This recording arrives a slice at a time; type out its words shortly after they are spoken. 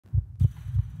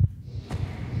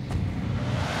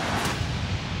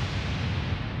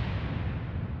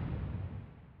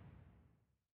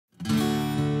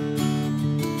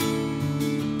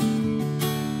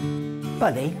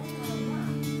Buddy,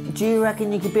 do you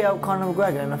reckon you could beat up Conor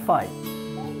McGregor in a fight?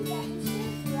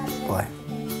 Boy,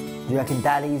 do you reckon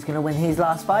Daddy's going to win his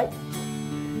last fight?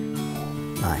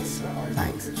 Nice,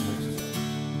 thanks.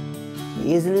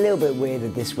 He is a little bit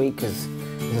weirded this week because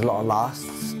there's a lot of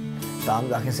lasts. But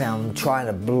like I say, I'm trying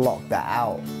to block that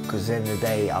out because at the end of the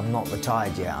day, I'm not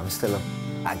retired yet. I'm still an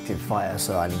active fighter,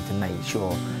 so I need to make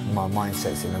sure my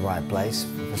mindset's in the right place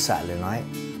for Saturday night.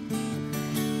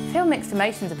 I feel mixed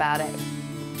emotions about it.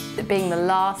 It being the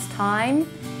last time,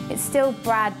 it's still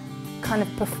Brad kind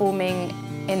of performing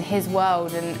in his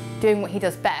world and doing what he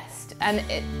does best. And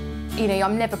you know,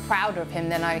 I'm never prouder of him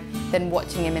than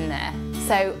watching him in there.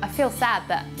 So I feel sad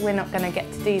that we're not going to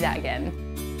get to do that again.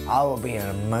 I will be an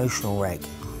emotional wreck,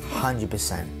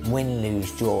 100%. Win,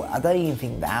 lose, draw. I don't even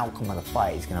think the outcome of the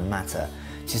fight is going to matter.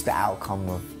 Just the outcome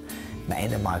of the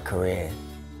end of my career.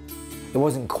 It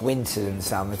wasn't coincidence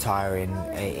that I'm retiring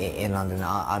in London.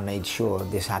 I made sure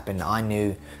this happened. I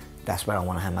knew that's when I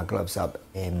want to hang my gloves up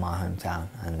in my hometown.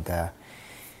 And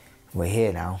we're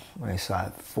here now. It's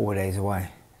like 4 days away,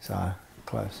 so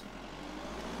close.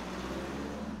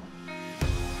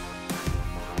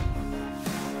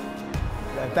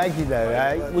 Thank you,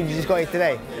 though. You just got here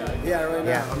today? Yeah, right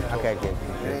now. Yeah. Okay, good.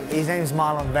 His name's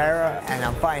Marlon Vera, and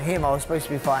I'm fighting him. I was supposed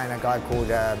to be fighting a guy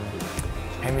called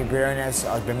Henry Briones.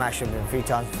 I've been matched with him 3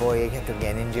 times before. He kept on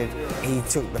getting injured. He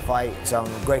took the fight, so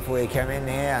I'm grateful he came in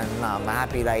here, and I'm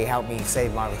happy that he helped me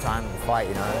save my retirement fight,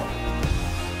 you know.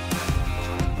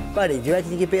 Buddy, do you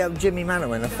reckon you could beat up Jimmy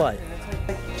Manor in a fight?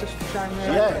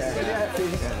 Yes.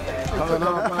 Coming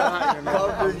up, man. You know.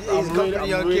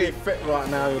 I'm really fit right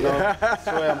now, you know. That's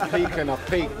why I'm peaking. I've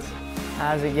peaked.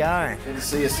 How's it going? Good to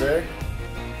see you, sir.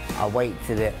 I wait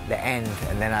to the end,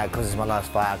 and then because it's my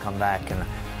last fight, I come back and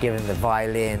give him the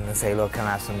violin and say, look, can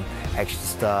I have some extra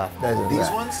stuff? These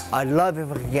ones? I'd love if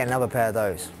I could get another pair of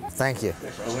those. Thank you.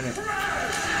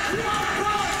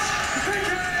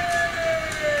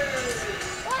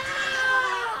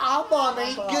 I'm on,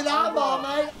 mate. Get up, on,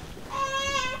 mate.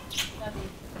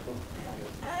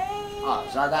 Oh,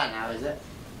 it's like that now, is it?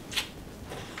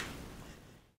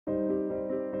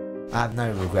 I have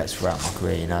no regrets throughout my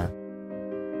career, you know.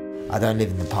 I don't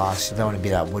live in the past. I don't want to be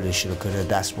that woulda, shoulda, coulda.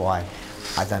 That's why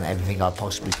I've done everything I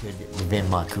possibly could within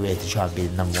my career to try and be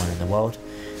the #1 in the world.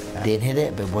 I didn't hit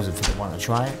it, but it wasn't for the one to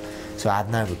try it. So I have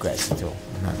no regrets at all.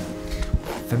 No.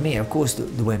 For me, of course,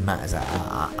 the win matters.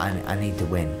 I need to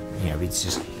win. You know, it's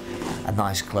just a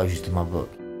nice closure to my book.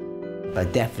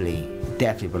 But definitely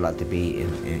would like to be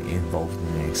involved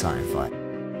in an exciting fight.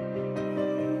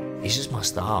 It's just my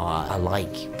style. I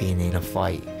like being in a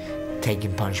fight,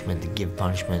 taking punishment to give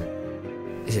punishment.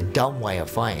 It's a dumb way of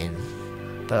fighting,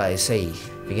 but like I say, if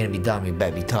you're gonna be dumb, you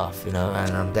better be tough, you know,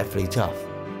 and I'm definitely tough.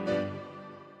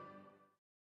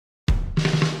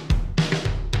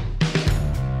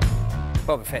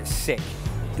 Boba Fett's sick.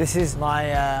 This is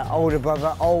my older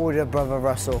brother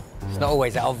Russell. It's not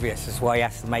always that obvious, that's why he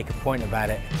has to make a point about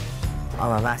it.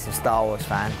 I'm a massive Star Wars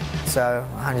fan, so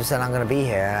 100% I'm going to be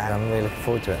here, and I'm really looking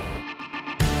forward to it.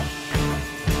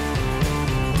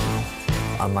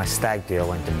 On my stag do, I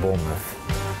went to Bournemouth,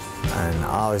 and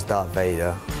I was Darth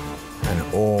Vader, and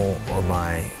all of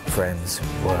my friends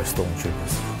were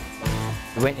stormtroopers.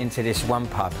 We went into this one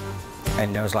pub,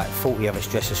 and there was like 40 of us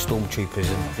dressed as stormtroopers,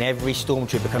 and every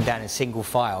stormtrooper come down in single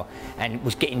file and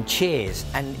was getting cheers,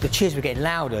 and the cheers were getting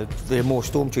louder the more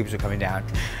stormtroopers were coming down.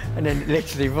 And then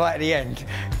literally right at the end,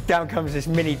 down comes this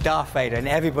mini Darth Vader, and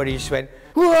everybody just went,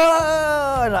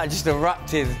 whoa, and like just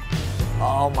erupted.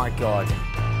 Oh my God,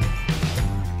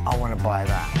 I want to buy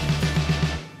that.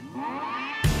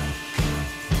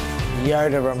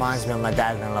 Yoda reminds me of my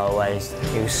dad in a lot of ways.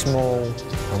 He was small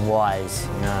and wise,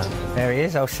 you know. There he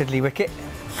is, old Sidley Wicket.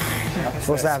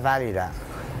 What's that valued at?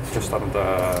 Just under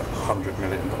 $100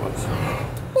 million.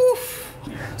 Oof.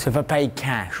 So if I paid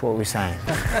cash, what are we saying?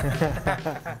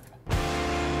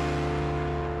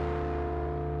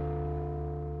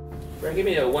 Brad, give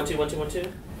me a 1 2 1 2 1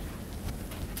 2.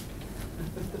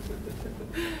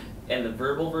 And the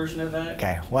verbal version of that.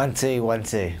 Okay, 1 2 1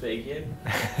 2. Thank you.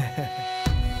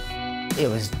 It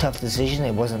was a tough decision.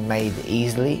 It wasn't made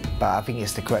easily, but I think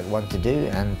it's the correct one to do,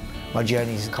 and my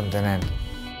journey's come to an end.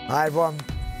 Hi everyone,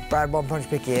 Brad One Punch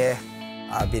Pickett here.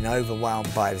 I've been overwhelmed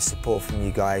by the support from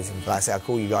you guys, and like I say, I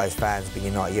call you guys fans, but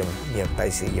you're not. You're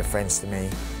basically your friends to me.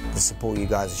 The support you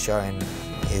guys are showing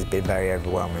has been very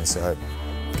overwhelming. So,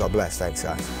 God bless. Thanks,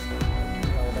 guys.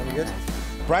 Very good.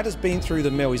 Brad has been through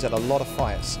the mill. He's had a lot of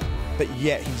fights, but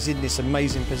yet he's in this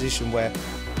amazing position where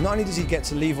not only does he get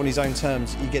to leave on his own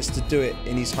terms, he gets to do it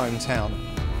in his hometown.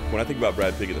 When I think about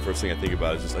Brad Pickett, the first thing I think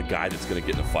about is just a guy that's going to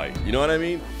get in a fight. You know what I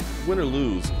mean? Win or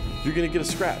lose, you're going to get a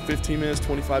scrap, 15 minutes,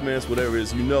 25 minutes, whatever it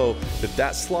is. You know that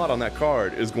that slot on that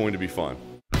card is going to be fun.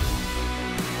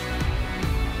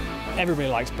 Everybody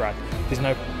likes Brad. There's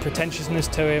no pretentiousness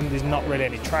to him, there's not really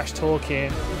any trash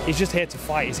talking. He's just here to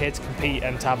fight, he's here to compete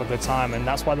and to have a good time, and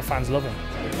that's why the fans love him.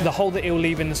 The hole that he'll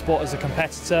leave in the sport as a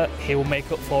competitor, he will make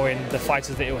up for in the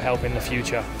fighters that he'll help in the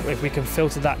future. If we can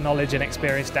filter that knowledge and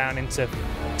experience down into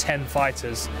 10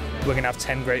 fighters, we're going to have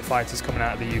 10 great fighters coming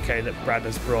out of the UK that Brad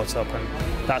has brought up, and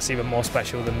that's even more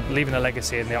special than leaving a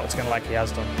legacy in the octagon like he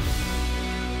has done.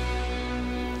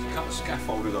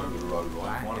 Scaffolded over the road,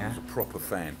 right? One of them's a proper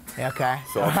fan. Yeah, okay.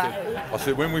 So I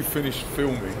said, when we finish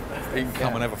filming, he can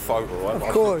come and have a photo, right? Of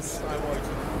course.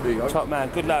 Top man,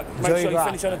 good luck. Make sure you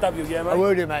finish on a W, yeah, mate? I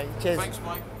will do, mate. Cheers. Thanks,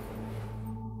 mate.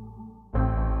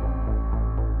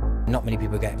 Not many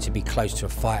people get to be close to a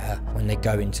fighter when they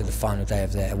go into the final day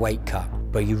of their weight cut,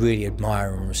 but you really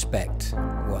admire and respect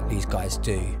what these guys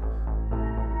do.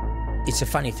 It's a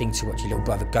funny thing to watch your little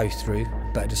brother go through,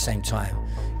 but at the same time,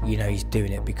 you know he's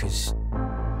doing it because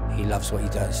he loves what he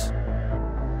does.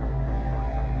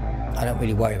 I don't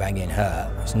really worry about getting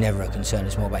hurt. It's never a concern.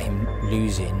 It's more about him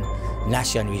losing. And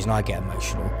that's the only reason I get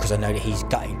emotional, because I know that he's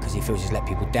gutted because he feels he's let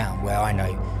people down, where I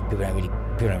know people don't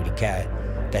really care.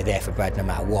 They're there for Brad no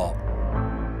matter what.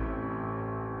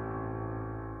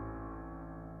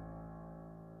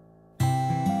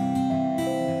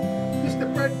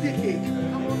 Mr. Brad Pickett,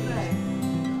 come on there.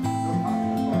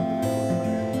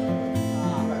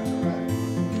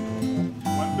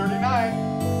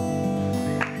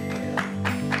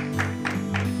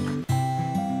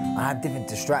 I had different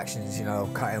distractions, you know,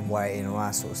 cutting weight and all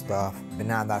that sort of stuff. But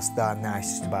now that's done, now it's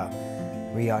just about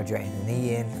rehydrating and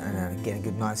eating and then getting a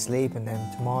good night's sleep, and then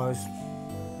tomorrow's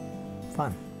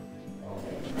fun.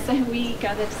 So we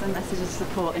gathered some messages of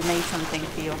support and made something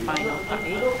for your final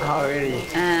fight. Oh, really?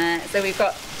 So we've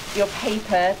got your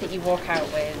paper that you walk out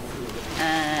with,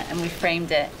 and we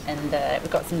framed it, and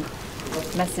we've got some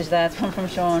message there. It's one from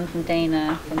Sean, from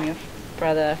Dana, from your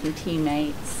brother, from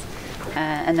teammates.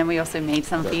 And then we also made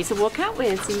some for you to walk out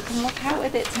with, so you can walk out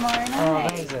with it tomorrow night. Oh,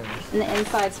 amazing. And the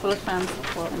inside's full of fan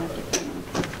support and everything.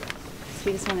 So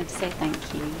we just wanted to say thank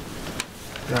you.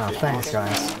 Oh, thanks,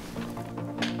 guys.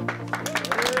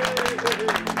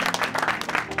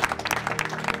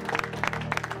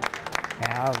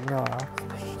 Yeah, I'm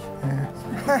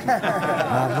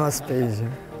not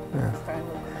speaking. Yeah.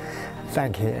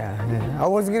 Thank you. Yeah. I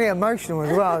wasn't going to get emotional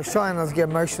as well. I was trying not to get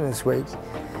emotional this week.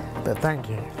 But thank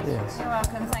you, yes. You're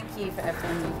welcome. Thank you for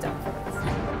everything you've done for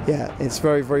us. Yeah, it's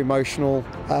very, very emotional.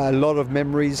 A lot of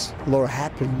memories, a lot of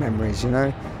happy memories, you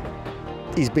know.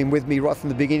 He's been with me right from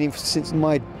the beginning, since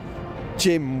my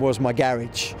gym was my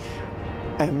garage.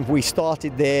 And we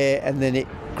started there, and then it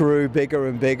grew bigger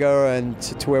and bigger, and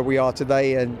to where we are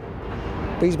today.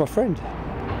 But he's my friend.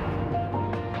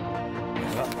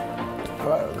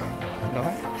 Hello.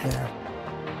 Yeah.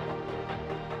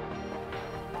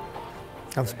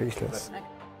 I'm speechless.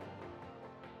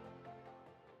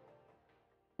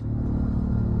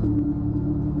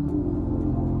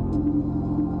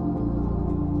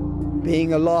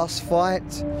 Being a last fight,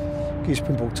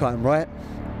 goosebump time, right?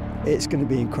 It's going to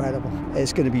be incredible.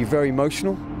 It's going to be very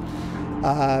emotional,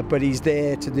 but he's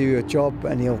there to do a job,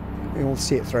 and he'll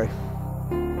see it through.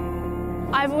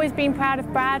 I've always been proud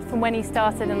of Brad from when he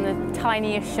started on the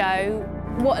tiniest show.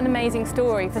 What an amazing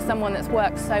story for someone that's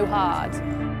worked so hard.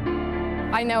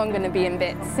 I know I'm going to be in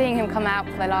bits. Seeing him come out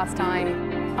for the last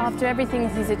time, after everything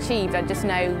he's achieved, I just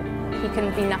know he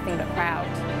can be nothing but proud.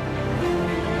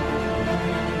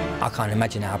 I can't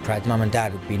imagine how proud Mum and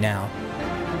Dad would be now.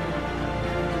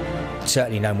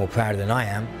 Certainly no more proud than I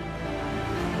am.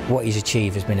 What he's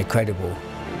achieved has been incredible.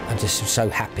 I'm just so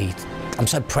happy. I'm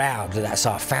so proud that that's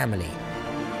our family.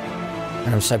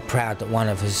 And I'm so proud that one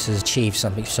of us has achieved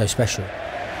something so special.